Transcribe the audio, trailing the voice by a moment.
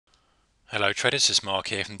Hello traders, it's Mark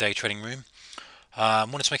here from Day Trading Room. I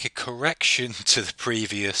wanted to make a correction to the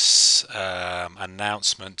previous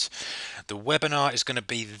announcement. The webinar is going to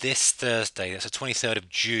be this Thursday, that's the 23rd of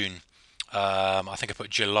June. I think I put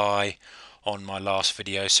July on my last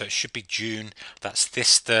video, so it should be June. That's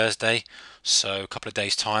this Thursday, so a couple of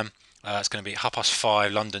days' time. It's going to be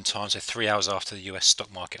 5:30 London time, so 3 hours after the US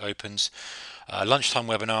stock market opens. Lunchtime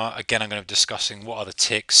webinar. Again, I'm going to be discussing what are the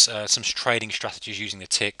ticks, some trading strategies using the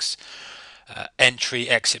ticks, entry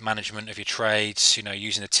exit management of your trades,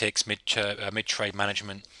 using the ticks, mid trade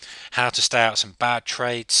management, how to stay out of some bad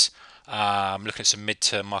trades, looking at some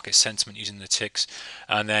mid-term market sentiment using the ticks,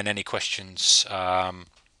 and then any questions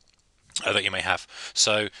that you may have.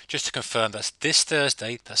 So just to confirm, that's this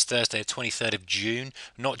Thursday. That's Thursday, the 23rd of June,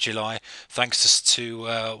 not July. Thanks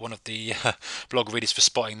to one of the blog readers for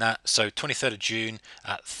spotting that. So 23rd of June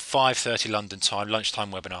at 5:30 London time,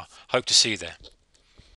 lunchtime webinar. Hope to see you there.